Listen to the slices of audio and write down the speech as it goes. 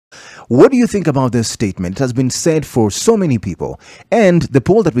What do you think about this statement? It has been said for so many people. And the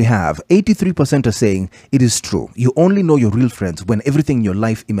poll that we have, 83% are saying it is true. You only know your real friends when everything in your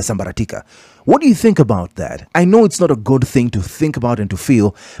life imesambaratika. What do you think about that? I know it's not a good thing to think about and to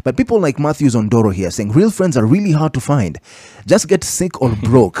feel, but people like Matthews Ondoro here saying real friends are really hard to find. Just get sick or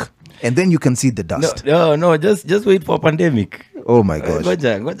broke, and then you can see the dust. No, just wait for pandemic. Oh my gosh.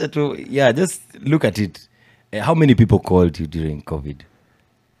 Just look at it. How many people called you during COVID?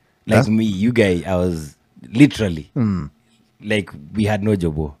 Like me, you guys, I was literally like we had no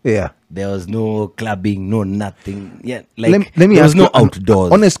job. Yeah. There was no clubbing, no nothing. Yeah. Like let me there ask was no you an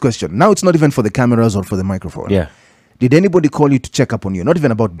outdoors. honest question. Now it's not even for the cameras or for the microphone. Yeah. Did anybody call you to check up on you? Not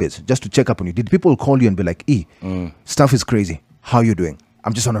even about biz, just to check up on you. Did people call you and be like, stuff is crazy. How you doing?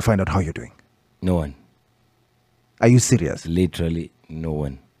 I'm just want to find out how you're doing. No one. Are you serious? Literally no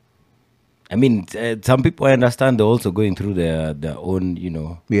one. I mean, some people I understand they're also going through their own,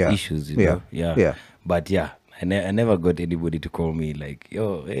 issues. Yeah. But yeah, I never got anybody to call me like,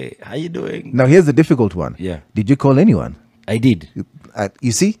 yo, hey, how you doing? Now here's the difficult one. Yeah. Did you call anyone? I did.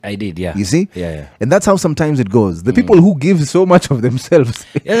 You see? I did, yeah. You see? Yeah. And that's how sometimes it goes. The people who give so much of themselves.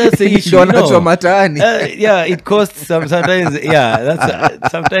 Yeah, that's the issue. It costs sometimes. Yeah,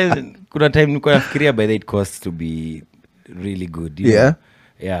 that's sometimes. Kuna time niko nafikiria by the it costs to be really good. You know?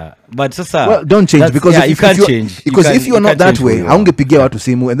 Yeah, but well, don't change because you can't change. Because if you are not that way, haungepigia watu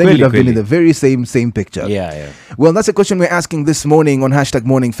simu, and then you'd have been in the very same picture. Yeah. Well, that's a question we're asking this morning on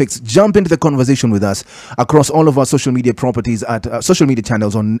 #MorningFix. Jump into the conversation with us across all of our social media properties at social media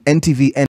channels on NTV.